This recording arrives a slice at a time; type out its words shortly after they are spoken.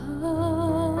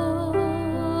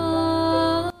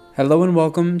Hello and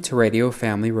welcome to Radio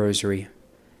Family Rosary.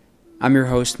 I'm your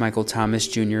host, Michael Thomas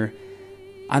Jr.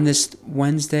 On this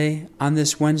Wednesday,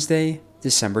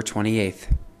 December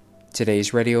 28th.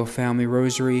 Today's Radio Family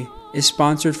Rosary is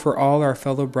sponsored for all our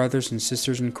fellow brothers and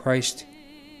sisters in Christ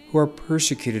who are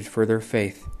persecuted for their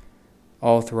faith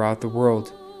all throughout the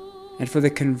world and for the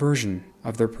conversion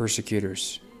of their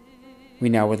persecutors. We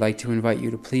now would like to invite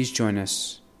you to please join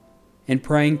us in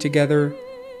praying together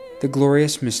the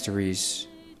glorious mysteries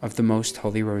of the Most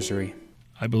Holy Rosary.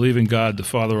 I believe in God, the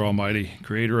Father Almighty,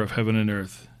 creator of heaven and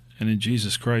earth, and in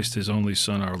Jesus Christ, his only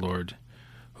Son, our Lord,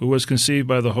 who was conceived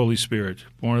by the Holy Spirit,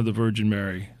 born of the Virgin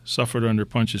Mary, suffered under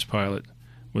Pontius Pilate,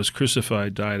 was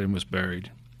crucified, died, and was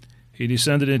buried. He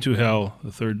descended into hell.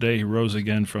 The third day he rose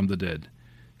again from the dead.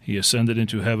 He ascended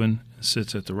into heaven and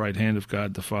sits at the right hand of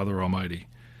God, the Father Almighty.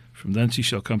 From thence he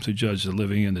shall come to judge the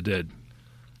living and the dead.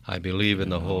 I believe in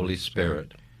the Holy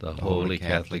Spirit, the Holy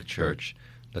Catholic Church,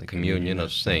 the communion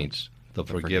of saints, the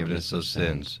forgiveness of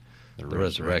sins, the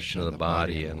resurrection of the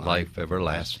body, and life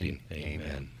everlasting.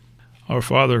 Amen. Our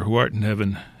Father, who art in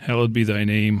heaven, hallowed be thy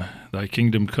name. Thy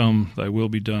kingdom come, thy will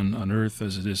be done, on earth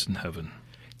as it is in heaven.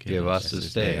 Give us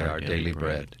this day our daily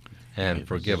bread, and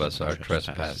forgive us our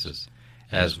trespasses,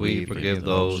 as we forgive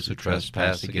those who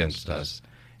trespass against us.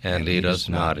 And lead us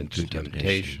not into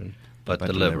temptation, but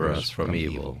deliver us from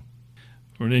evil.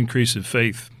 For an increase of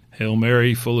faith, Hail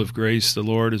Mary, full of grace, the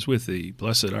Lord is with thee.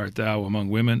 Blessed art thou among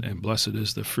women, and blessed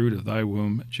is the fruit of thy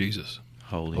womb, Jesus.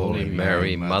 Holy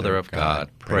Mary, Mother of God,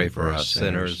 pray for us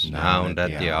sinners, now and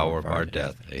at the hour of our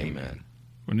death. Amen.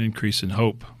 For an increase in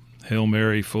hope, Hail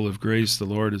Mary, full of grace, the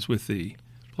Lord is with thee.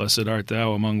 Blessed art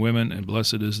thou among women, and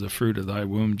blessed is the fruit of thy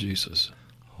womb, Jesus.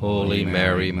 Holy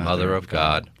Mary, Mother of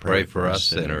God, pray for us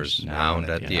sinners, now and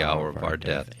at the hour of our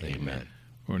death. Amen.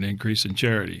 For an increase in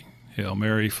charity, Hail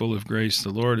Mary, full of grace,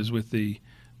 the Lord is with thee.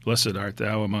 Blessed art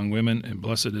thou among women, and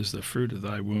blessed is the fruit of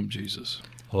thy womb, Jesus.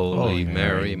 Holy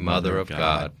Mary, Mother of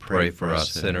God, pray for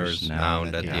us sinners, now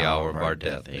and at the hour of our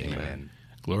death. Amen.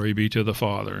 Glory be to the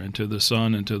Father, and to the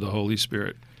Son, and to the Holy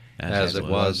Spirit. As it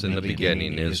was in the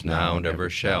beginning, is now, and ever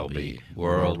shall be,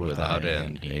 world without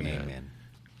end. Amen.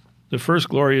 The first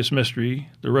glorious mystery,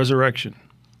 the resurrection.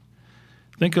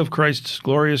 Think of Christ's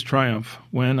glorious triumph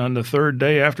when, on the third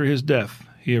day after his death,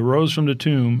 he arose from the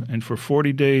tomb and for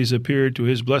 40 days appeared to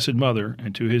his blessed mother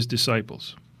and to his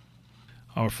disciples.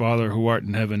 Our Father, who art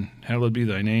in heaven, hallowed be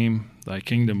thy name. Thy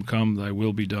kingdom come, thy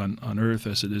will be done, on earth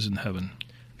as it is in heaven.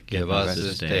 Give us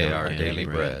this day our daily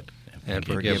bread, and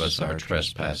forgive us our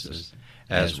trespasses,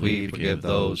 as we forgive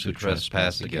those who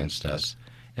trespass against us.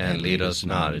 And lead us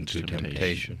not into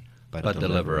temptation, but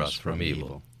deliver us from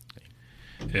evil.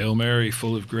 Hail Mary,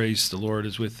 full of grace, the Lord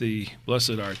is with thee.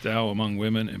 Blessed art thou among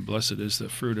women, and blessed is the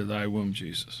fruit of thy womb,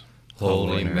 Jesus.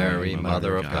 Holy Mary,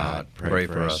 Mother of God, pray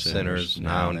for us sinners,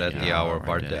 now and at the hour of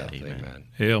our death. Amen.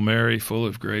 Hail Mary, full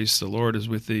of grace, the Lord is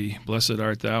with thee. Blessed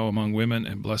art thou among women,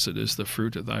 and blessed is the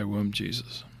fruit of thy womb,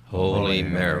 Jesus. Holy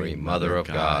Mary, Mother of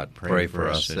God, pray for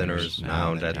us sinners,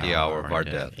 now and at the hour of our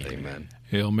death. Amen.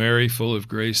 Hail Mary, full of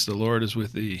grace, the Lord is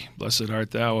with thee. Blessed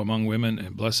art thou among women,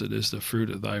 and blessed is the fruit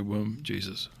of thy womb,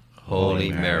 Jesus.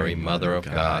 Holy Mary, Mother of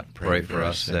God, pray for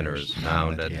us sinners, now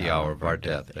and at the hour of our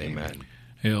death. Amen.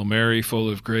 Hail Mary, full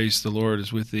of grace, the Lord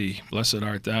is with thee. Blessed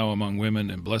art thou among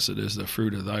women, and blessed is the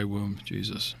fruit of thy womb,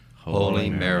 Jesus. Holy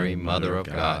Mary, Mother of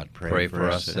God, pray for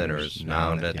us sinners,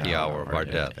 now and at the hour of our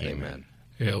death. Amen.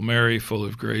 Hail Mary, full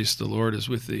of grace, the Lord is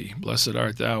with thee. Blessed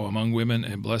art thou among women,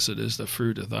 and blessed is the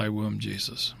fruit of thy womb,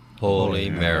 Jesus. Holy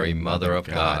Mary, Mother of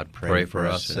God, pray for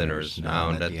us sinners, now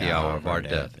and at the hour of our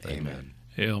death. Amen.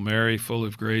 Hail Mary, full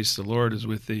of grace, the Lord is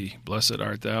with thee. Blessed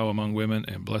art thou among women,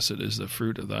 and blessed is the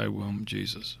fruit of thy womb,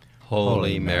 Jesus.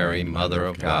 Holy Mary, Mother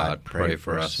of God, pray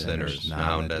for us sinners,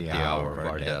 now and at the hour of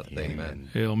our death. Amen.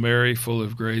 Hail Mary, full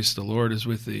of grace, the Lord is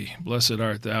with thee. Blessed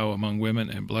art thou among women,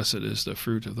 and blessed is the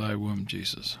fruit of thy womb,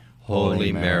 Jesus.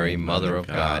 Holy Mary, Mother of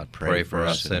God, pray for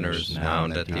us sinners, now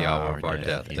and at the hour of our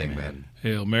death. Amen.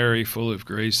 Hail Mary, full of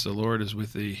grace, the Lord is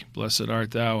with thee. Blessed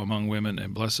art thou among women,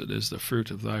 and blessed is the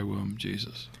fruit of thy womb,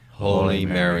 Jesus. Holy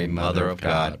Mary, Mother of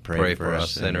God, pray for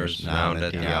us sinners, now and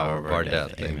at the hour of our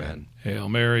death. Amen. Hail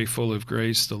Mary, full of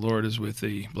grace, the Lord is with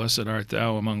thee. Blessed art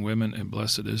thou among women, and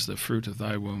blessed is the fruit of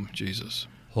thy womb, Jesus.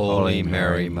 Holy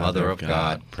Mary, Mother of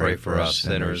God, pray for us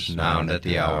sinners, now and at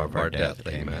the hour of our death.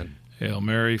 Amen. Hail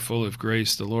Mary, full of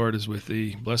grace, the Lord is with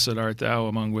thee. Blessed art thou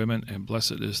among women, and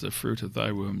blessed is the fruit of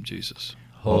thy womb, Jesus.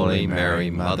 Holy Mary,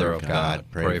 Mother of God,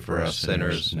 pray for us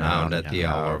sinners, now and at the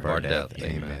hour of our death.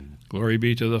 Amen. Glory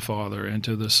be to the Father, and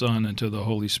to the Son, and to the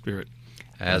Holy Spirit.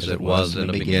 As it was in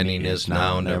the beginning, is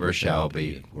now, and ever shall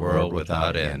be, world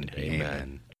without end.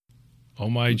 Amen. O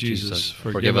my Jesus,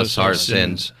 forgive us our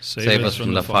sins, save us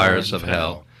from the fires of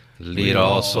hell, lead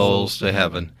all souls to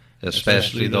heaven,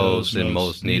 especially those in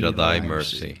most need of thy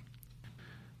mercy.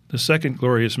 The second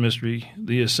glorious mystery,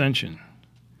 the Ascension.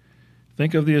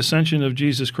 Think of the ascension of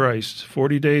Jesus Christ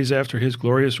 40 days after his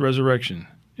glorious resurrection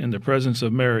in the presence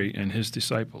of Mary and his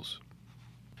disciples.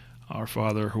 Our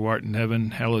Father, who art in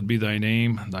heaven, hallowed be thy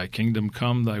name. Thy kingdom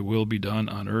come, thy will be done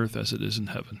on earth as it is in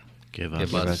heaven. Give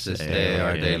us this day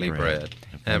our daily bread,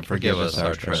 and forgive us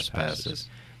our trespasses,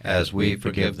 as we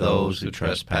forgive those who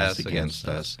trespass against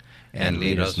us. And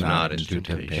lead us not into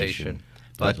temptation,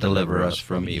 but deliver us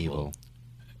from evil.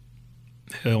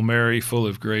 Hail Mary, full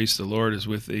of grace, the Lord is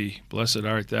with thee. Blessed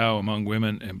art thou among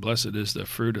women, and blessed is the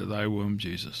fruit of thy womb,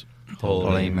 Jesus.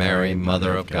 Holy Mary,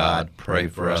 Mother of God, pray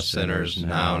for us sinners,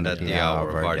 now and at the hour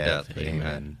of our death.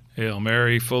 Amen. Hail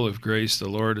Mary, full of grace, the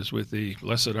Lord is with thee.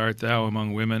 Blessed art thou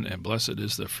among women, and blessed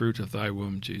is the fruit of thy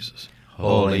womb, Jesus.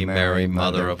 Holy Mary,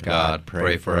 Mother of God,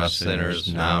 pray for us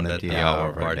sinners, now and at the hour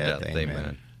of our death.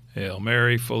 Amen. Hail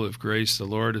Mary, full of grace, the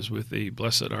Lord is with thee.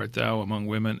 Blessed art thou among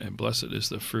women, and blessed is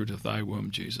the fruit of thy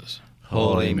womb, Jesus.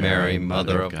 Holy Mary,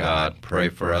 Mother of God, pray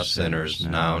for us sinners,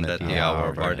 now and at the hour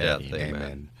of our death.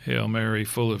 Amen. Hail Mary,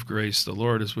 full of grace, the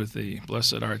Lord is with thee.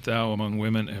 Blessed art thou among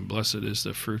women, and blessed is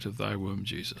the fruit of thy womb,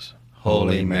 Jesus.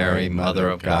 Holy Mary, Mother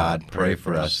of God, pray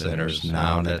for us sinners,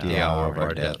 now and at the hour of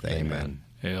our death. Amen.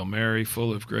 Hail Mary,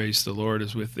 full of grace, the Lord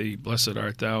is with thee. Blessed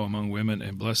art thou among women,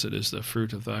 and blessed is the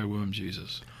fruit of thy womb,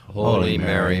 Jesus. Holy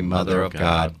Mary, Mother of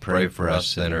God, pray for us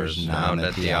sinners, now and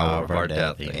at the hour of our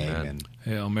death. Amen.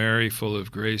 Hail Mary, full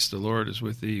of grace, the Lord is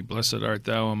with thee. Blessed art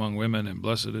thou among women, and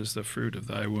blessed is the fruit of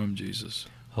thy womb, Jesus.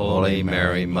 Holy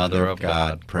Mary, Mother of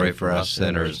God, pray for us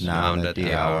sinners, now and at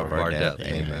the hour of our death.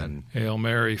 Amen. Hail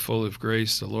Mary, full of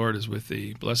grace, the Lord is with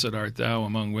thee. Blessed art thou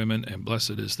among women, and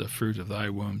blessed is the fruit of thy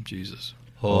womb, Jesus.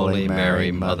 Holy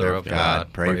Mary, Mother of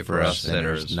God, pray for us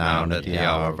sinners, now and at the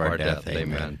hour of our death.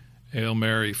 Amen. Hail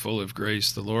Mary, full of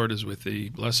grace, the Lord is with thee.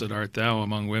 Blessed art thou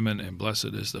among women, and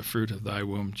blessed is the fruit of thy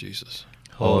womb, Jesus.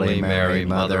 Holy Mary,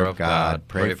 Mother of God,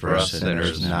 pray for us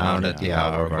sinners, now and at the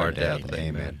hour of our death.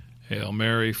 Amen. Hail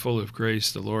Mary, full of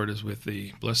grace, the Lord is with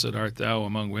thee. Blessed art thou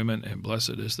among women, and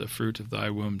blessed is the fruit of thy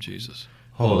womb, Jesus.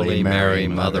 Holy Mary,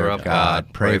 Mother of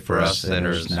God, pray for us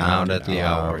sinners, now and at the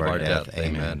hour of our death.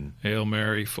 Amen. Hail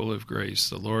Mary, full of grace,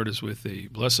 the Lord is with thee.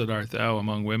 Blessed art thou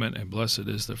among women, and blessed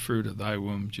is the fruit of thy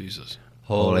womb, Jesus.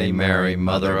 Holy Mary,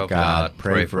 Mother of God,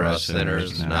 pray for us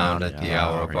sinners, now and at the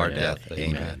hour of our death.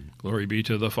 Amen. Glory be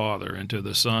to the Father, and to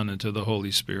the Son, and to the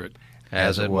Holy Spirit.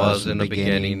 As it was in the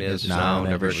beginning, is now,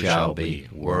 and ever shall be,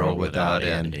 world without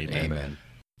end. Amen.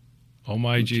 O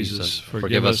my Jesus,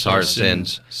 forgive us our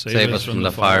sins, save us from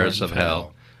the fires of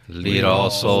hell, lead all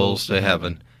souls to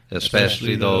heaven,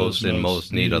 especially those in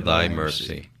most need of thy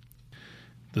mercy.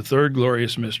 The third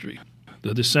glorious mystery,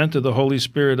 the descent of the Holy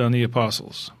Spirit on the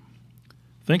apostles.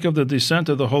 Think of the descent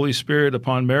of the Holy Spirit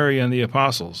upon Mary and the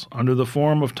apostles under the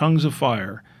form of tongues of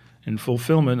fire in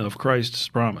fulfillment of Christ's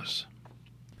promise.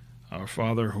 Our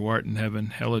Father, who art in heaven,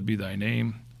 hallowed be thy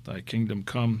name. Thy kingdom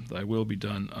come, thy will be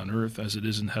done on earth as it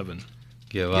is in heaven.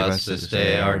 Give us this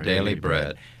day our daily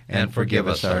bread, and forgive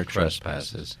us our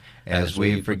trespasses, as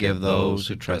we forgive those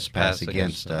who trespass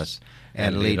against us.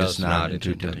 And lead us not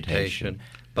into temptation,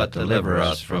 but deliver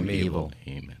us from evil.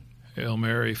 Amen. Hail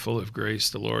Mary, full of grace,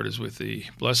 the Lord is with thee.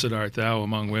 Blessed art thou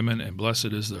among women, and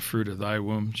blessed is the fruit of thy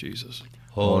womb, Jesus.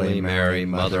 Holy Mary,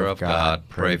 Mother of God,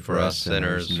 pray for us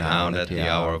sinners, now and at the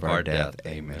hour of our death.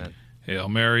 Amen. Hail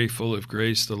Mary, full of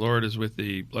grace, the Lord is with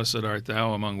thee. Blessed art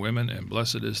thou among women, and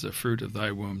blessed is the fruit of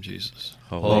thy womb, Jesus.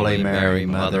 Holy Mary,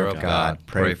 Mother of God,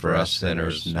 pray for us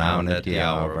sinners, now and at the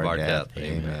hour of our death.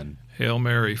 Amen. Hail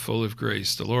Mary, full of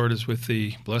grace, the Lord is with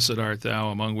thee. Blessed art thou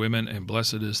among women, and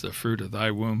blessed is the fruit of thy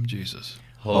womb, Jesus.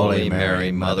 Holy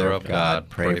Mary, Mother of God,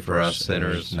 pray for us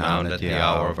sinners, now and at the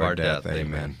hour of our death.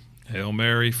 Amen. Hail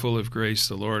Mary, full of grace,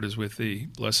 the Lord is with thee.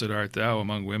 Blessed art thou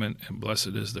among women, and blessed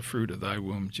is the fruit of thy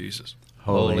womb, Jesus.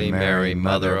 Holy Mary,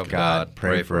 Mother of God,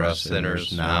 pray for us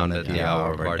sinners, now and at the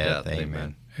hour of our death.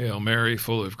 Amen. Hail Mary,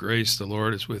 full of grace, the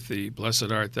Lord is with thee.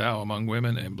 Blessed art thou among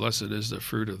women, and blessed is the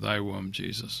fruit of thy womb,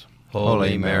 Jesus.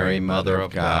 Holy Mary, Mother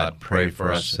of God, pray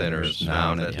for us sinners,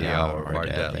 now and at the hour of our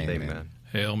death. Amen.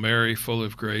 Hail Mary, full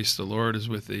of grace, the Lord is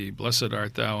with thee. Blessed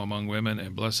art thou among women,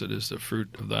 and blessed is the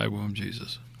fruit of thy womb,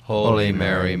 Jesus. Holy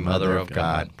Mary, Mother of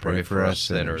God, pray for us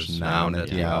sinners, now and at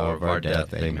the hour of our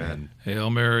death. Amen. Hail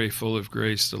Mary, full of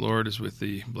grace, the Lord is with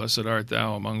thee. Blessed art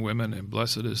thou among women, and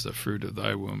blessed is the fruit of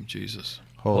thy womb, Jesus.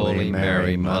 Holy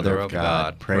Mary, Mother of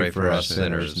God, pray for us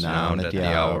sinners, now and at the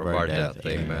hour of our death.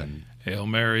 Amen. Hail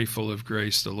Mary, full of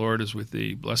grace, the Lord is with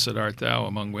thee. Blessed art thou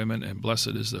among women, and blessed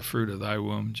is the fruit of thy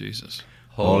womb, Jesus.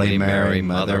 Holy Mary,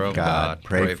 Mother of God,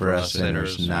 pray for us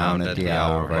sinners, now and at the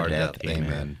hour of our death.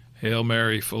 Amen. Hail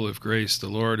Mary, full of grace, the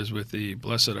Lord is with thee.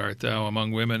 Blessed art thou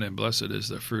among women, and blessed is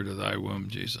the fruit of thy womb,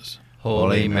 Jesus.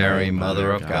 Holy Mary,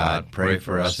 Mother of God, pray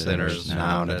for us sinners,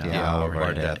 now and at the hour of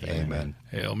our death. Amen.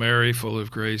 Hail Mary, full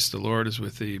of grace, the Lord is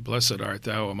with thee. Blessed art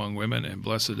thou among women, and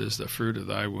blessed is the fruit of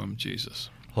thy womb, Jesus.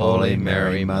 Holy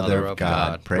Mary, Mother of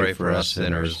God, pray for us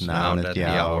sinners, now and at the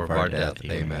hour of our death.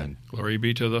 Amen. Glory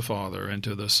be to the Father, and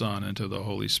to the Son, and to the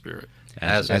Holy Spirit.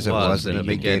 As it was in the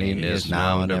beginning, is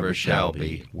now, and ever shall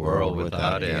be, world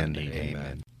without end.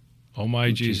 Amen. O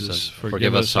my Jesus,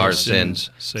 forgive us our sins,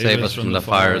 save us from the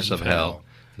fires of hell,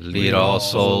 lead all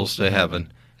souls to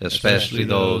heaven, especially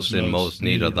those in most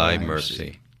need of thy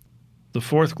mercy. The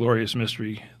fourth glorious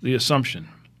mystery, the Assumption.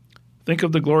 Think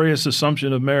of the glorious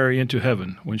Assumption of Mary into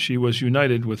heaven when she was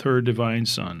united with her divine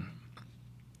Son.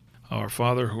 Our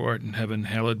Father, who art in heaven,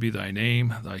 hallowed be thy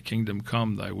name. Thy kingdom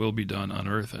come, thy will be done on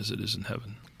earth as it is in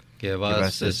heaven. Give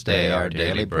us this day our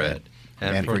daily bread,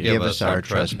 and forgive us our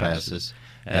trespasses,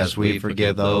 as we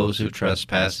forgive those who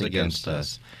trespass against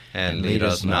us. And lead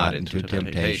us not into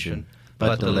temptation,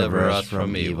 but deliver us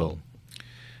from evil.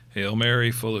 Hail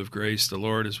Mary, full of grace, the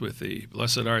Lord is with thee.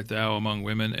 Blessed art thou among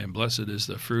women, and blessed is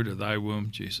the fruit of thy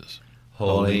womb, Jesus.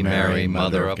 Holy Mary,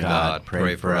 Mother of God,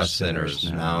 pray for us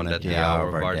sinners, now and at the hour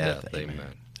of our death.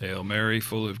 Amen. Hail Mary,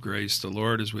 full of grace, the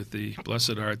Lord is with thee.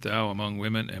 Blessed art thou among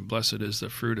women, and blessed is the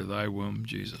fruit of thy womb,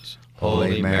 Jesus.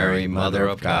 Holy Mary, Mother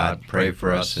of God, pray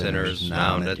for us sinners,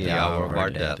 now and at the hour of our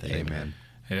death. Amen.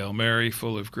 Hail Mary,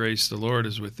 full of grace, the Lord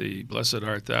is with thee. Blessed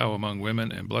art thou among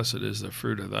women, and blessed is the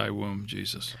fruit of thy womb,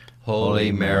 Jesus.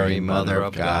 Holy Mary, Mother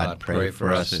of God, pray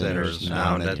for us sinners,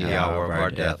 now and at the hour of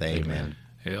our death. Amen.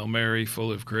 Hail Mary,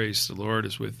 full of grace, the Lord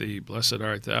is with thee. Blessed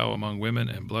art thou among women,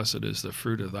 and blessed is the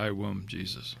fruit of thy womb,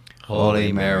 Jesus.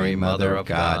 Holy Mary, Mother of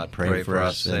God, pray for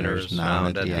us sinners, now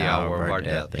and at the hour of our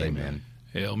death. Amen.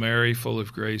 Hail Mary, full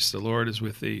of grace, the Lord is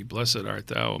with thee. Blessed art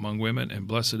thou among women, and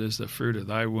blessed is the fruit of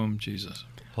thy womb, Jesus.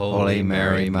 Holy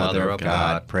Mary, Mother of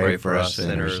God, pray for us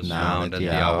sinners, now and at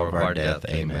the hour of our death.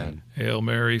 Amen. Hail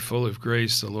Mary, full of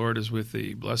grace, the Lord is with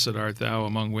thee. Blessed art thou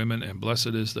among women, and blessed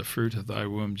is the fruit of thy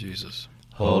womb, Jesus.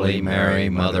 Holy Mary,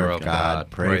 Mother of God,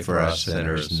 pray for us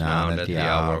sinners, now and at the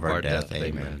hour of our death.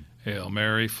 Amen. Hail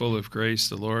Mary, full of grace,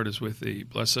 the Lord is with thee.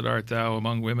 Blessed art thou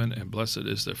among women, and blessed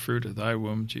is the fruit of thy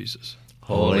womb, Jesus.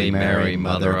 Holy Mary,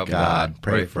 Mother of God,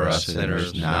 pray for us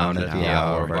sinners, now and at the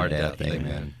hour of our death.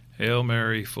 Amen. Hail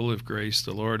Mary, full of grace,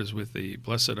 the Lord is with thee.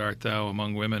 Blessed art thou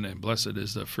among women, and blessed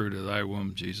is the fruit of thy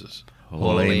womb, Jesus.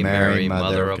 Holy Mary,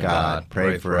 Mother of God,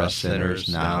 pray for us sinners,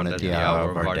 now and at the hour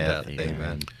of our death.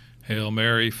 Amen. Hail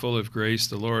Mary, full of grace,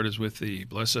 the Lord is with thee.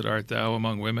 Blessed art thou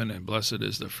among women, and blessed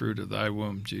is the fruit of thy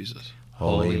womb, Jesus.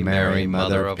 Holy Mary,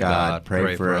 Mother of God,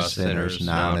 pray for us sinners,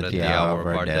 now and at the hour of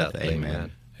our death.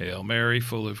 Amen. Hail Mary,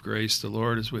 full of grace, the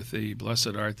Lord is with thee.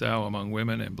 Blessed art thou among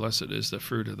women, and blessed is the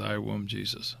fruit of thy womb,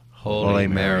 Jesus. Holy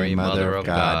Mary, Mother of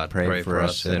God, pray for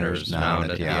us sinners, now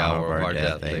and at the hour of our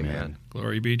death. Amen.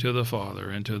 Glory be to the Father,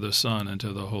 and to the Son, and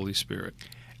to the Holy Spirit.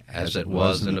 As it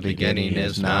was in the beginning,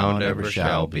 is now, and ever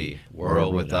shall be,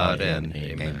 world without end.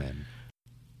 Amen.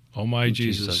 O my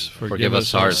Jesus, forgive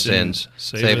us our sins,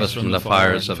 save us from the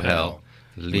fires of hell,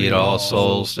 lead all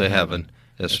souls to heaven,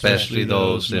 especially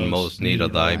those in most need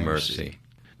of thy mercy.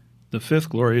 The fifth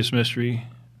glorious mystery,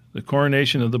 the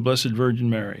coronation of the Blessed Virgin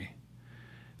Mary.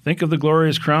 Think of the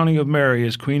glorious crowning of Mary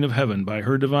as Queen of Heaven by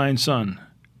her divine Son,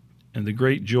 and the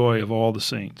great joy of all the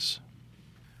saints.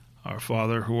 Our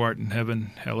Father, who art in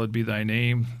heaven, hallowed be thy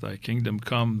name. Thy kingdom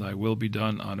come, thy will be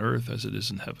done on earth as it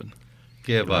is in heaven.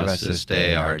 Give us this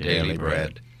day our daily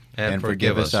bread, and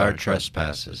forgive us our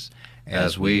trespasses,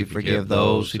 as we forgive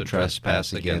those who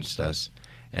trespass against us.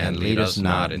 And lead us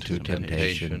not into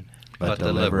temptation, but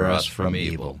deliver us from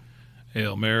evil.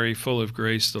 Hail Mary, full of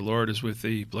grace, the Lord is with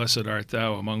thee. Blessed art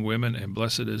thou among women, and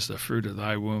blessed is the fruit of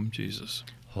thy womb, Jesus.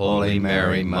 Holy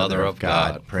Mary, Mother of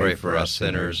God, pray for us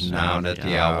sinners, now and at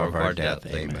the hour of our death.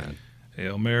 Amen.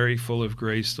 Hail Mary, full of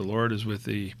grace, the Lord is with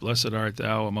thee. Blessed art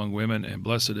thou among women, and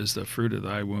blessed is the fruit of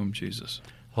thy womb, Jesus.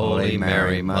 Holy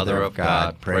Mary, Mother of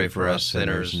God, pray for us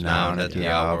sinners, now and at the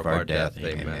hour of our death.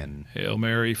 Amen. Hail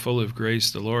Mary, full of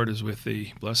grace, the Lord is with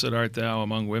thee. Blessed art thou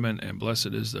among women, and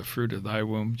blessed is the fruit of thy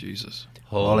womb, Jesus.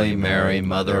 Holy Mary,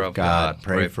 Mother of God,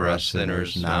 pray for us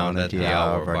sinners, now and at the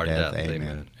hour of our death.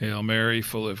 Amen. Hail Mary,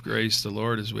 full of grace, the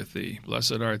Lord is with thee.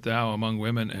 Blessed art thou among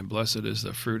women, and blessed is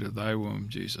the fruit of thy womb,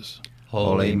 Jesus.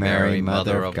 Holy Mary,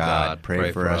 Mother of God,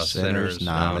 pray for us sinners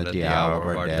now and at the hour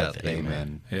of our death.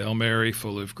 Amen. Hail Mary,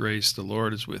 full of grace, the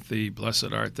Lord is with thee.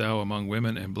 Blessed art thou among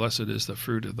women, and blessed is the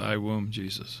fruit of thy womb,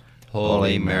 Jesus.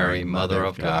 Holy Mary, Mother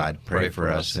of God, pray for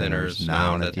us sinners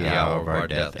now and at the hour of our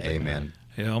death. Amen.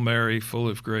 Hail Mary, full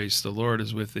of grace, the Lord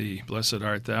is with thee. Blessed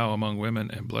art thou among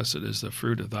women, and blessed is the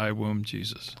fruit of thy womb,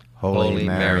 Jesus. Holy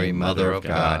Mary, Mother of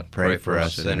God, pray for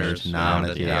us sinners now and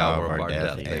at the hour of our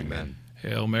death. Amen.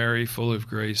 Hail Mary, full of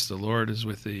grace, the Lord is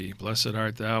with thee. Blessed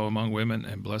art thou among women,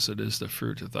 and blessed is the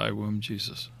fruit of thy womb,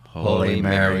 Jesus. Holy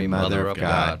Mary, Mother of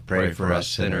God, pray for us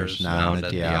sinners now and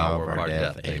at the hour of our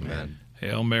death. Amen.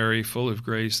 Hail Mary, full of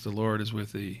grace, the Lord is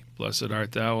with thee. Blessed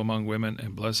art thou among women,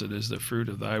 and blessed is the fruit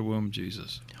of thy womb,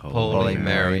 Jesus. Holy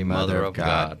Mary, Mother of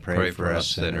God, pray for us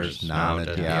sinners now and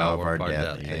at the hour of our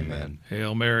death. Amen.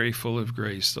 Hail Mary, full of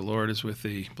grace, the Lord is with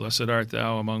thee. Blessed art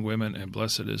thou among women, and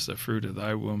blessed is the fruit of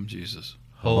thy womb, Jesus.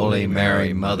 Holy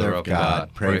Mary, Mother of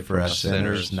God, pray for us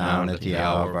sinners now and at the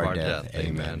hour of our death.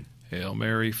 Amen. Hail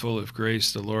Mary, full of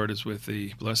grace, the Lord is with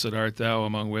thee. Blessed art thou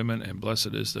among women, and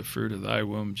blessed is the fruit of thy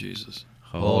womb, Jesus.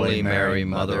 Holy Mary,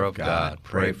 Mother of God,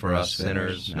 pray for us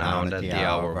sinners now and at the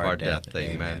hour of our death.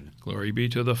 Amen. Glory be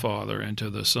to the Father, and to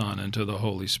the Son, and to the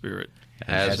Holy Spirit.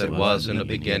 As it was in the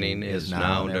beginning, is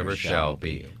now, and ever shall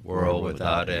be, world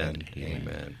without end.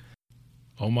 Amen.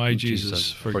 O my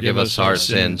Jesus, forgive us our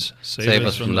sins, save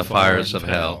us from the fires of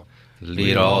hell,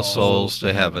 lead all souls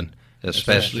to heaven,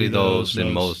 especially those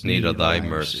in most need of thy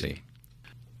mercy.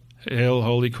 Hail,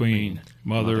 Holy Queen,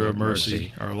 Mother of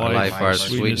mercy, our life, our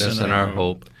sweetness, and our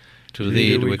hope. To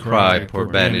thee do we cry, poor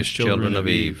banished children of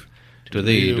Eve. To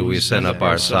thee do we send up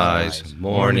our sighs,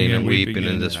 mourning and weeping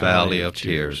in this valley of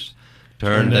tears.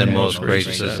 Turn then, most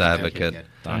gracious Advocate,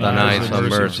 thine eyes of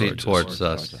mercy towards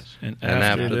us, and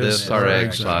after this our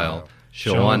exile,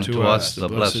 show unto us the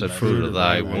blessed fruit of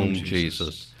thy womb,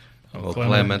 Jesus. O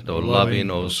clement, O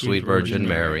loving, O sweet Virgin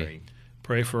Mary,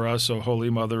 pray for us, O Holy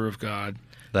Mother of God,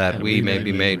 that we may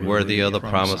be made worthy of the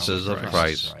promises of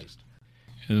Christ.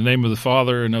 In the name of the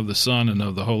Father, and of the Son, and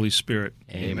of the Holy Spirit.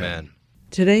 Amen.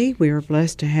 Today we are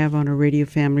blessed to have on our Radio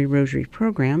Family Rosary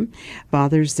program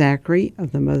Father Zachary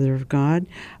of the Mother of God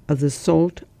of the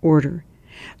Salt Order.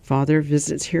 Father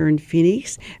visits here in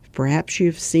Phoenix. Perhaps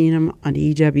you've seen him on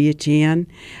EWTN.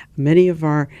 Many of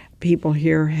our people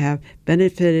here have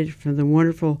benefited from the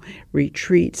wonderful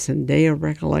retreats and day of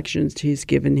recollections he's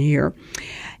given here.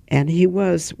 And he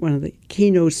was one of the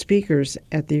keynote speakers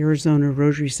at the Arizona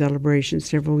Rosary Celebration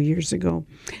several years ago.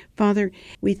 Father,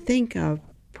 we think of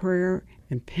prayer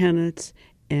and penance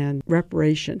and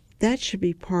reparation. That should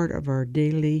be part of our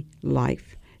daily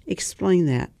life. Explain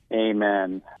that.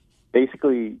 Amen.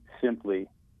 Basically, simply,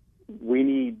 we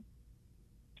need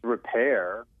to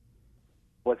repair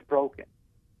what's broken.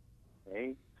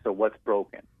 Okay? So what's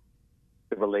broken?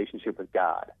 The relationship with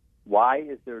God. Why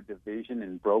is there division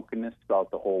and brokenness throughout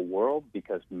the whole world?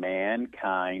 Because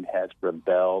mankind has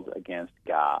rebelled against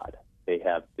God. They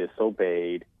have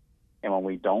disobeyed. And when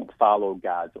we don't follow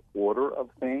God's order of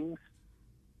things,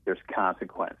 there's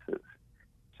consequences.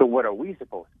 So what are we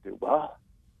supposed to do? Well,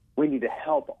 we need to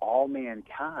help all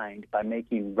mankind by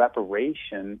making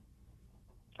reparation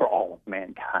for all of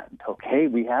mankind. Okay,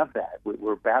 we have that.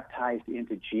 We're baptized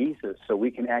into Jesus, so we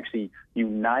can actually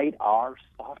unite our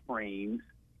sufferings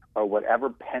or whatever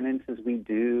penances we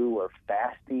do or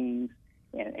fastings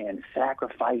and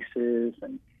sacrifices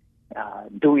and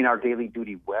doing our daily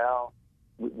duty well.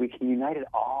 We can unite it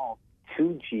all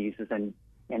to Jesus, and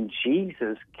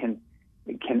Jesus can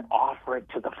offer it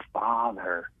to the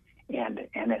Father, and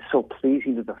it's so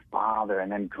pleasing to the Father,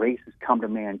 and then grace has come to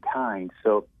mankind.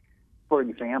 So, for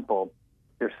example,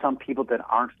 there's some people that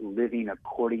aren't living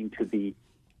according to the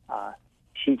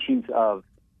teachings of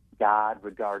God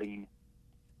regarding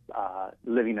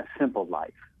living a simple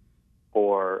life,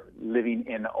 or living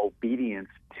in obedience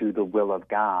to the will of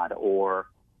God, or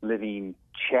living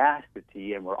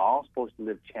chastity, and we're all supposed to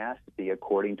live chastity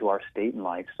according to our state in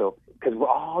life. So, because we're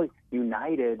all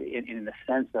united in the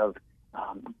sense of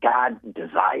God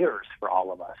desires for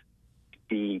all of us to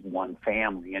be one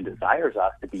family, and desires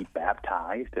us to be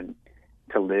baptized and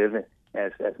to live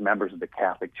as members of the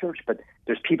Catholic Church. But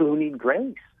there's people who need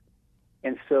grace,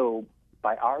 and so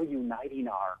by our uniting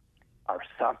our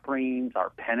sufferings,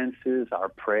 our penances, our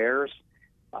prayers,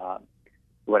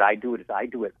 what I do is I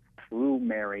do it through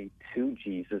Mary to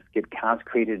Jesus, get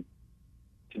consecrated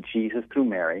to Jesus through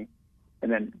Mary,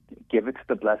 and then give it to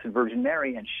the Blessed Virgin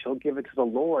Mary, and she'll give it to the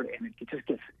Lord, and it just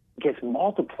gets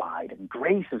multiplied, and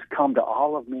grace has come to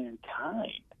all of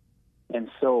mankind. And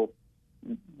so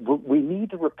we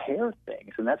need to repair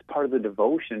things, and that's part of the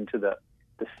devotion to the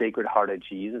the Sacred Heart of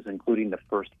Jesus, including the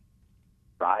first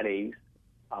Fridays.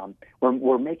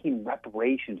 We're making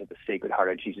reparation to the Sacred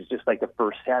Heart of Jesus, just like the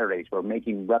first Saturdays. We're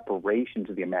making reparation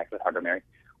to the Immaculate Heart of Mary.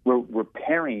 We're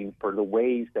repairing for the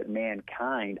ways that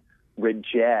mankind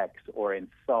rejects or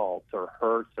insults or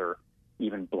hurts or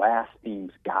even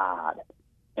blasphemes God.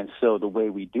 And so the way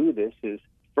we do this is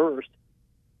first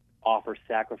offer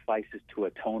sacrifices to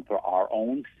atone for our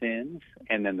own sins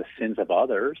and then the sins of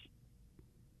others.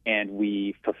 And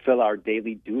we fulfill our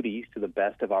daily duties to the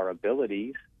best of our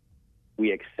abilities.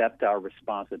 We accept our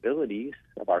responsibilities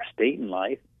of our state in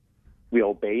life. We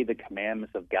obey the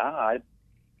commandments of God.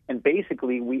 And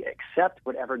basically, we accept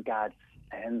whatever God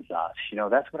sends us.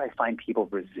 That's what I find people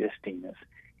resisting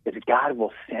is God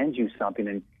will send you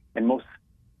something. And most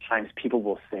times people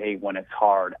will say when it's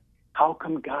hard, how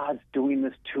come God's doing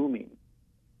this to me?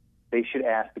 They should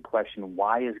ask the question,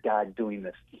 why is God doing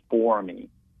this for me?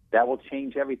 That will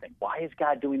change everything. Why is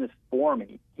God doing this for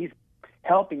me? He's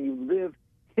helping you live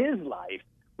his life,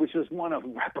 which is one of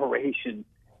reparation.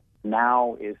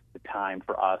 Now is the time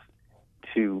for us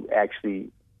to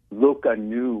actually look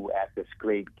anew at this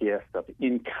great gift of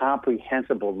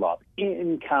incomprehensible love.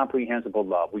 Incomprehensible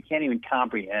love. We can't even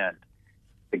comprehend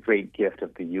the great gift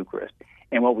of the Eucharist.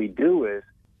 And what we do is,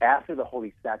 after the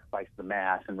holy sacrifice of the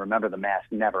Mass, and remember the Mass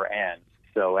never ends,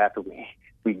 so after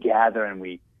we gather and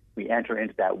we enter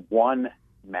into that one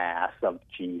Mass of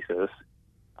Jesus,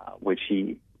 which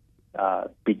he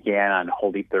began on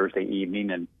Holy Thursday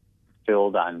evening and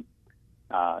filled on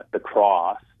the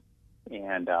cross,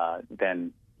 and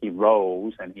then he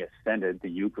rose and he ascended. The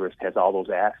Eucharist has all those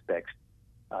aspects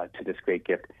to this great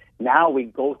gift. Now we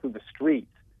go through the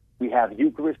streets. We have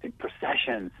Eucharistic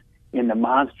processions in the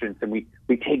monstrance, and we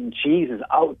take Jesus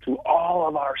out through all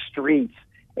of our streets,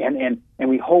 and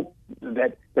we hope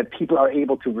that people are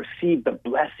able to receive the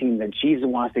blessing that Jesus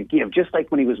wants to give. Just like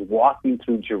when he was walking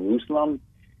through Jerusalem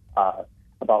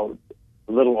about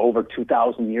a little over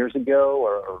 2,000 years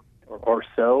ago or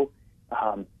so.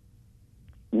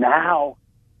 Now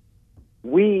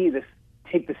we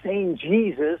take the same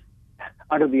Jesus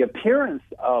under the appearance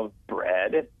of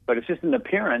bread, but it's just an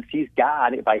appearance. He's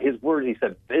God. By his words, he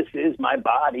said, this is my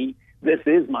body, this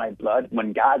is my blood.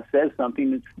 When God says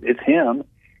something, it's him.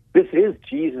 This is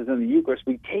Jesus in the Eucharist.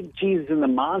 We take Jesus in the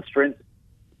monstrance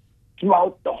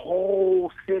throughout the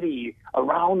whole city,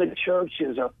 around the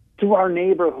churches, or through our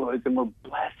neighborhoods, and we're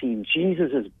blessing.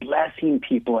 Jesus is blessing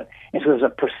people. And so there's a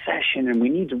procession, and we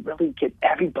need to really get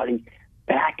everybody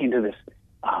back into this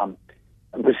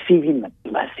receiving the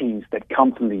blessings that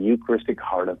come from the Eucharistic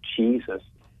heart of Jesus.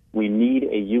 We need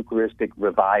a Eucharistic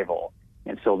revival.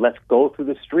 And so let's go through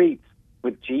the streets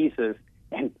with Jesus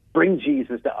and bring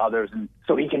Jesus to others, and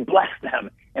so he can bless them.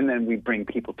 And then we bring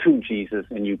people to Jesus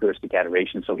in Eucharistic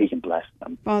adoration so he can bless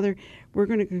them. Father, we're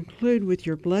going to conclude with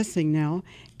your blessing now,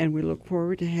 and we look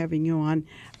forward to having you on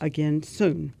again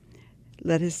soon.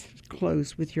 Let us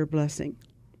close with your blessing.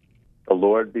 The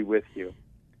Lord be with you.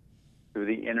 Through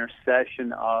the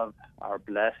intercession of our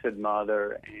Blessed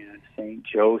Mother and Saint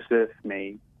Joseph,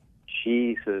 may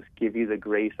Jesus give you the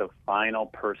grace of final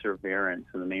perseverance.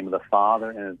 In the name of the Father,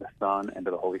 and of the Son, and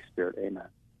of the Holy Spirit. Amen.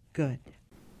 Good.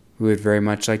 We would very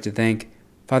much like to thank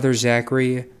Father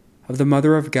Zachary of the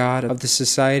Mother of God of the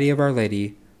Society of Our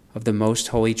Lady of the Most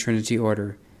Holy Trinity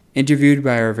Order, interviewed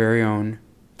by our very own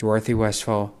Dorothy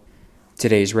Westphal.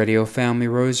 Today's Radio Family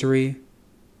Rosary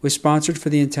was sponsored for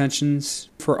the intentions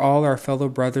for all our fellow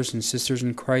brothers and sisters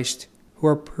in Christ who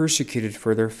are persecuted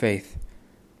for their faith,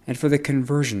 and for the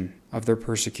conversion of their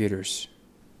persecutors.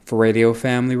 For Radio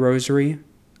Family Rosary,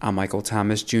 I'm Michael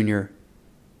Thomas Jr.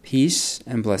 Peace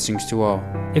and blessings to all.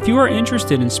 If you are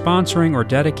interested in sponsoring or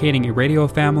dedicating a Radio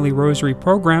Family Rosary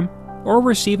program, or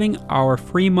receiving our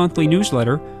free monthly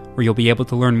newsletter, where you'll be able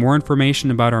to learn more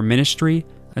information about our ministry,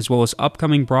 as well as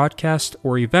upcoming broadcasts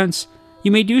or events,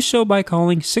 you may do so by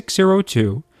calling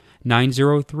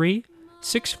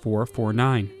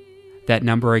 602-903-6449. That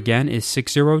number again is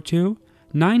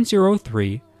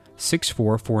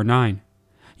 602-903-6449.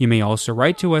 You may also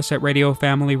write to us at Radio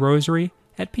Family Rosary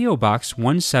at P.O. Box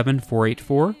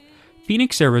 17484,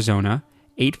 Phoenix, Arizona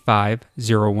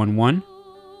 85011,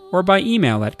 or by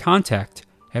email at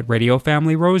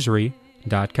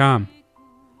contact@radiofamilyrosary.com.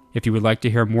 If you would like to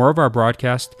hear more of our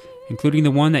broadcast, including the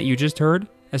one that you just heard,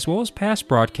 as well as past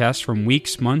broadcasts from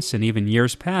weeks, months, and even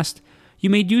years past, you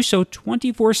may do so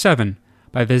 24/7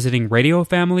 by visiting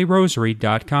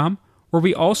radiofamilyrosary.com, where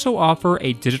we also offer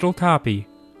a digital copy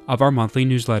of our monthly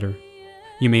newsletter.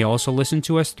 You may also listen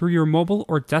to us through your mobile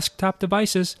or desktop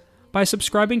devices by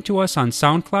subscribing to us on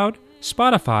SoundCloud,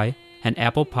 Spotify, and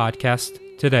Apple Podcasts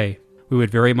today. We would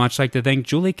very much like to thank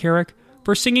Julie Carrick,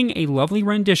 for singing a lovely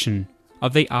rendition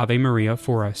of the Ave Maria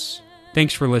for us.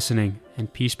 Thanks for listening,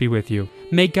 and peace be with you.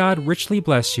 May God richly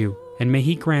bless you, and may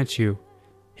He grant you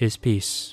His peace.